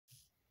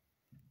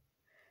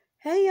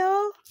Hey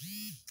y'all.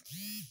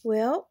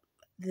 Well,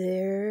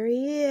 there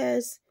he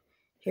is.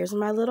 Here's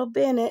my little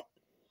Bennett.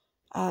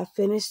 I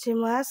finished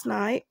him last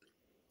night.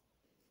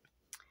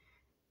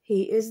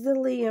 He is the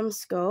Liam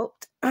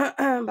sculpt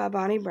by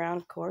Bonnie Brown,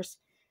 of course.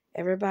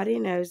 Everybody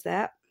knows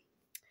that.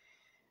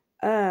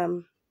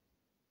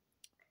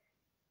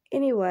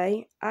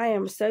 Anyway, I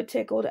am so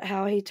tickled at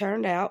how he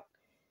turned out.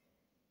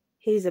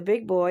 He's a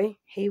big boy.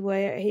 He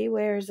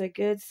wears a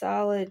good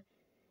solid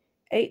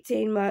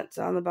 18 months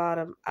on the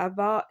bottom. I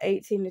bought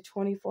 18 to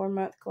 24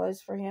 month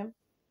clothes for him.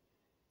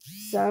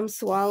 Some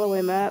swallow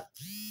him up.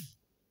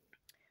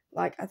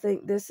 Like, I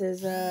think this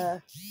is,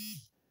 let's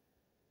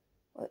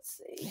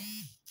see.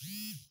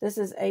 This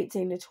is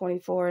 18 to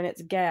 24, and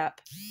it's Gap.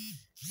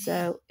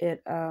 So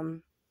it,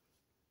 of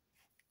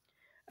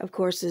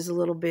course, is a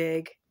little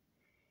big.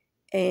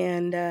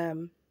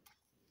 And,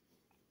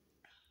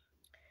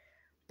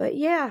 but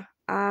yeah,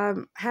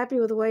 I'm happy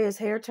with the way his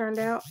hair turned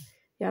out.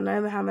 Y'all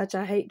know how much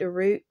I hate to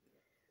root.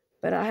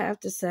 But I have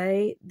to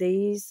say,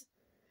 these,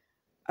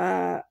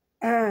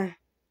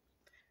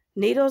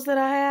 needles that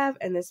I have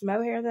and this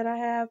mohair that I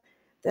have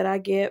that I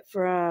get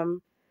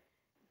from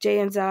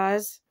Jan's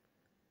Eyes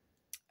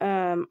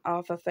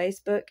off of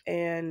Facebook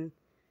and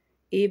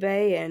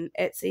eBay and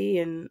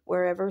Etsy and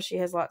wherever. She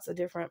has lots of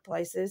different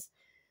places.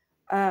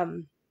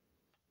 The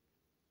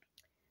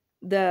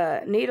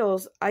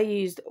needles, I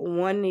used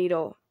one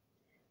needle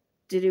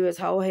to do his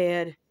whole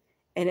head,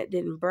 and it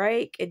didn't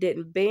break, it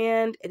didn't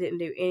bend, it didn't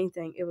do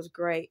anything. It was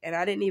great, and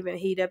I didn't even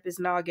heat up his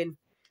noggin.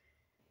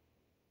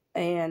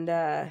 And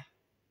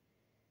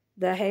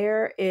the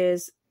hair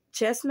is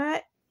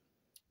chestnut,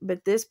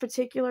 but this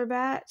particular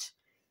batch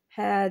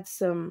had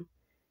some,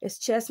 it's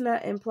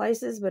chestnut in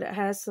places, but it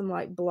has some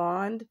like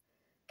blonde,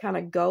 kind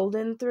of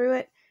golden through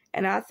it.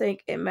 And I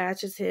think it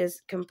matches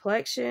his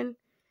complexion.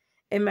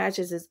 It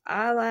matches his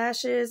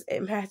eyelashes.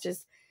 It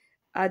matches,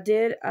 I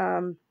did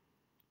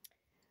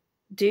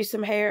drew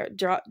some hair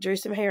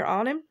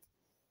on him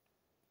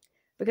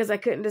because I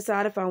couldn't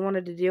decide if I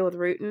wanted to deal with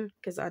rooting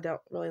because I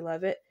don't really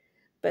love it.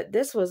 But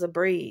this was a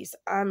breeze.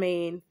 I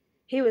mean,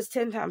 he was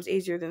 10 times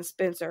easier than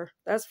Spencer.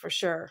 That's for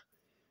sure.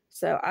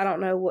 So I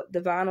don't know what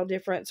the vinyl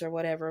difference or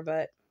whatever,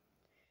 but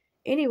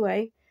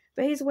anyway,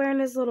 but he's wearing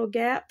his little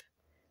Gap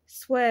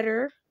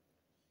sweater,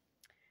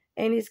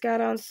 and he's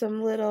got on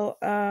some little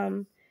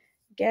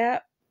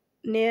Gap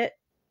knit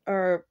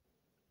or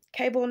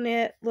cable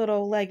knit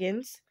little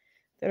leggings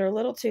that are a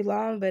little too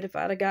long, but if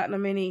I'd have gotten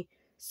them any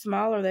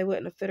smaller, they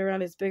wouldn't have fit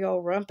around his big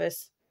old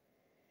rumpus.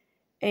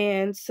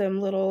 And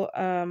some little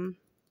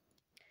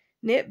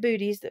knit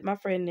booties that my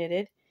friend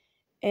knitted.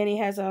 And he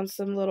has on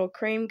some little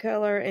cream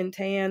color and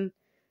tan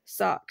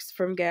socks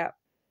from Gap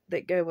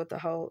that go with the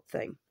whole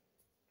thing.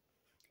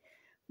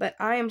 But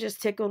I am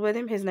just tickled with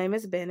him. His name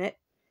is Bennett.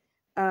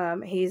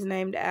 He's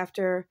named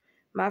after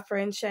my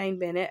friend Shane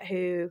Bennett,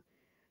 who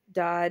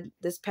died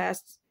this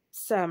past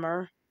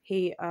summer.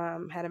 He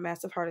had a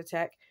massive heart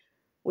attack.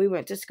 We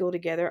went to school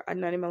together. I'd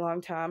known him a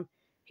long time.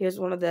 He was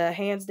one of the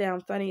hands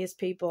down funniest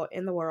people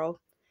in the world.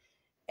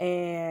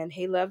 And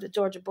he loved the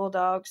Georgia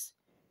Bulldogs.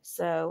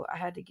 So I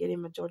had to get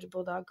him a Georgia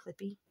Bulldog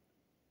clippy.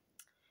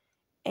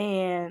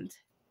 And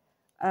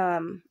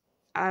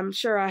I'm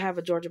sure I have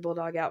a Georgia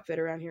Bulldog outfit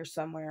around here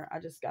somewhere. I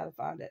just got to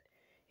find it.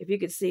 If you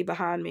could see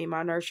behind me,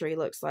 my nursery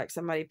looks like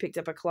somebody picked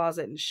up a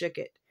closet and shook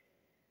it.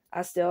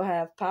 I still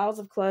have piles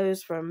of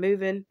clothes from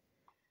moving.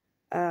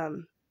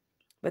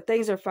 But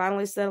things are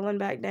finally settling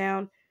back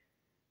down.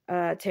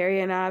 Terry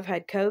and I have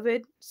had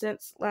COVID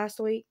since last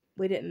week.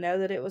 We didn't know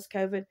that it was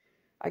COVID.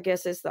 I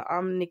guess it's the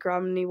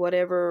Omicron,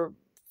 whatever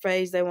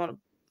strain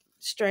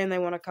they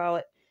want to call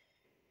it.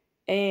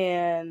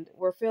 And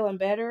we're feeling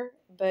better,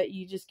 but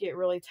you just get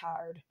really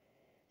tired.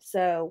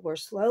 So we're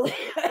slowly,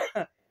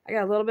 I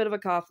got a little bit of a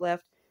cough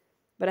left,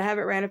 but I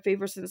haven't ran a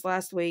fever since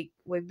last week.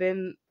 We've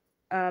been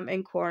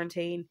in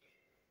quarantine.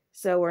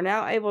 So we're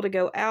now able to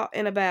go out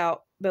and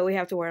about, but we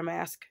have to wear a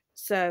mask.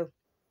 So,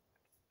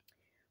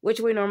 which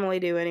we normally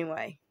do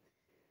anyway.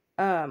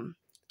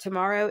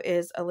 Tomorrow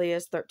is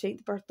Aaliyah's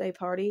 13th birthday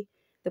party.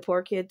 The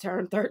poor kid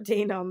turned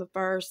 13 on the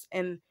 1st,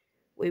 and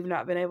we've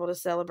not been able to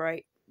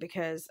celebrate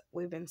because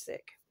we've been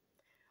sick.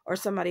 Or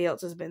somebody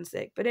else has been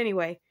sick. But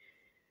anyway,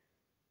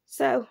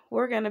 so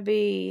we're going to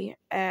be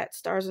at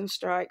Stars and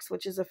Strikes,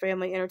 which is a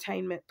family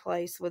entertainment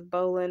place with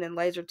bowling and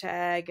laser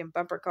tag and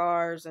bumper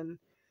cars and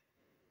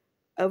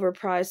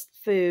overpriced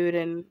food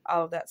and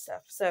all of that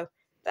stuff. So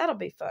that'll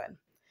be fun.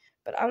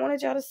 But I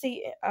wanted y'all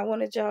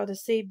to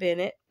see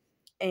Bennett,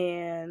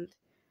 and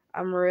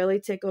I'm really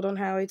tickled on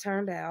how he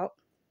turned out.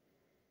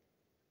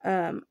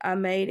 I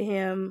made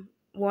him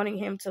wanting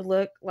him to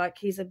look like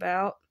he's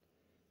about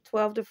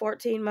 12 to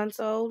 14 months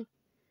old.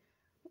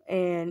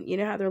 And you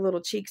know how their little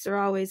cheeks are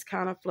always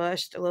kind of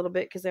flushed a little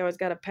bit because they always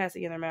got a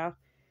passy in their mouth.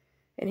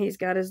 And he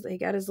got his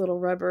little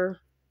rubber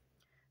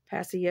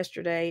passy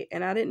yesterday,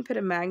 and I didn't put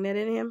a magnet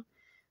in him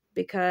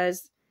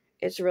because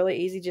it's really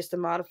easy just to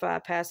modify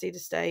a passy to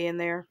stay in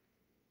there.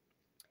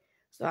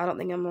 So I don't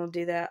think I'm going to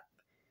do that.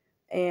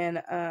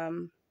 And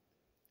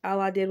all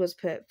I did was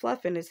put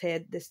fluff in his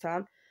head this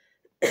time.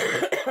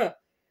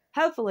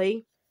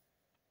 Hopefully,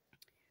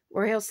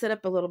 where he'll sit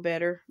up a little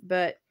better,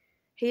 but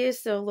he is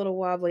still a little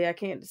wobbly. I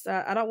can't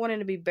decide. I don't want him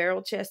to be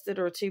barrel chested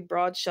or too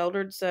broad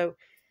shouldered, so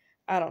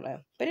I don't know.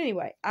 But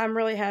anyway, I'm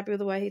really happy with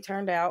the way he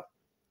turned out.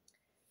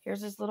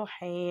 Here's his little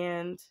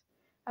hand.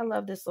 I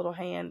love this little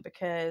hand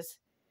because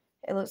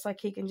it looks like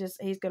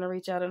he's going to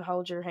reach out and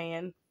hold your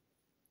hand.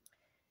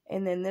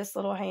 And then this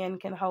little hand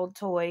can hold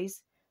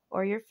toys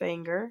or your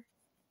finger.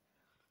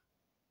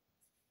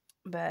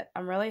 But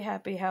I'm really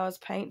happy how his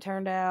paint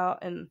turned out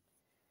and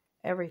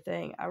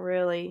everything.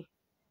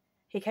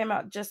 He came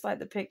out just like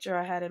the picture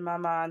I had in my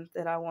mind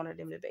that I wanted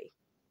him to be.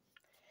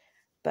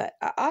 But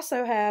I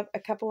also have a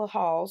couple of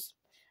hauls.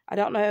 I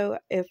don't know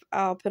if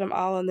I'll put them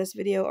all in this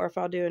video or if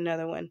I'll do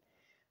another one.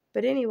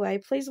 But anyway,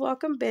 please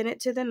welcome Bennett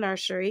to the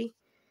nursery.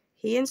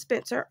 He and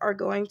Spencer are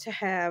going to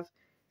have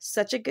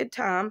such a good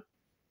time.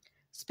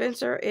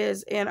 Spencer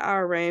is in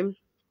our room.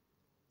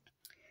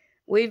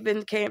 We've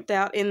been camped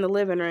out in the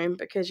living room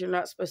because you're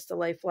not supposed to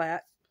lay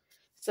flat.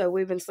 So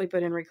we've been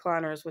sleeping in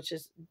recliners, which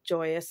is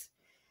joyous.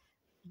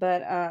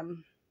 But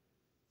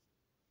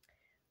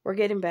we're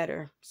getting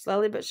better.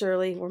 Slowly but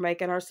surely, we're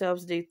making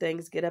ourselves do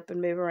things, get up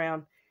and move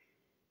around.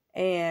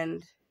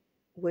 And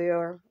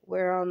we're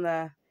on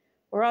the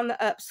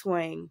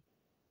upswing.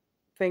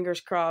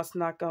 Fingers crossed,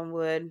 knock on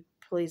wood.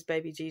 Please,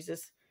 baby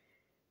Jesus.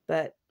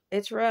 But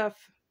it's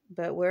rough,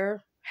 but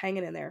we're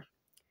hanging in there.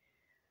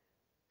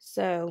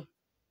 So,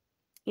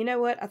 you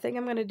know what? I think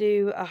I'm going to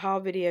do a haul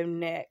video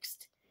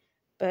next.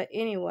 But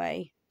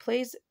anyway,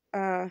 please,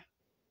 I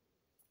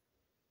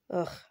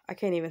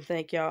can't even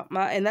think, y'all.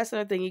 And that's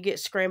another thing, you get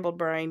scrambled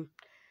brain.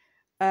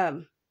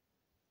 I've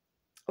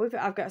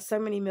got so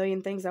many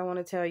million things I want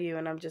to tell you,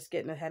 and I'm just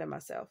getting ahead of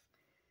myself.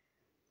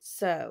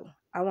 So,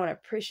 I want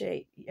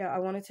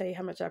to tell you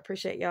how much I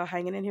appreciate y'all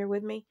hanging in here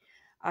with me.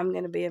 I'm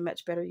going to be a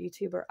much better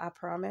YouTuber, I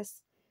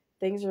promise.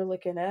 Things are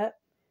looking up.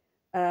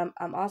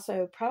 I'm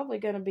also probably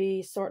going to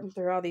be sorting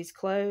through all these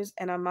clothes,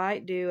 and I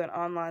might do an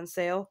online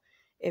sale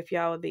if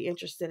y'all would be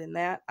interested in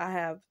that. I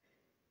have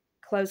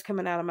clothes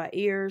coming out of my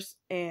ears,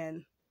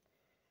 and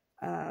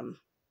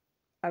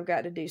I've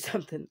got to do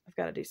something.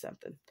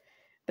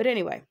 But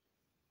anyway,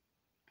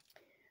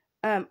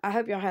 I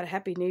hope y'all had a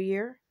happy new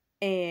year,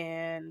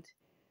 and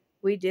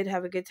we did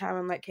have a good time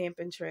on that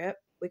camping trip.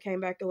 We came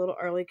back a little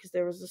early because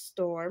there was a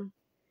storm,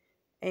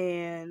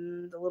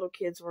 and the little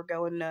kids were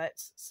going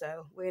nuts,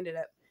 so we ended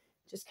up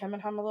just coming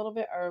home a little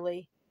bit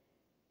early.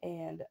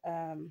 And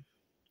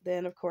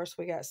then of course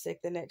we got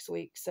sick the next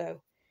week,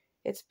 so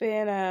it's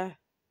been a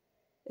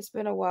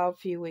wild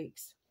few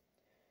weeks.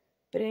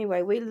 But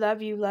anyway, we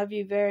love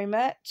you very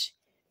much,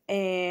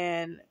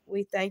 and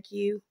we thank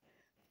you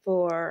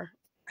for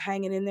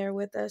hanging in there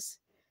with us.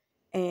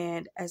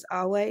 And as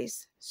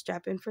always,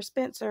 strap in for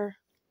Spencer.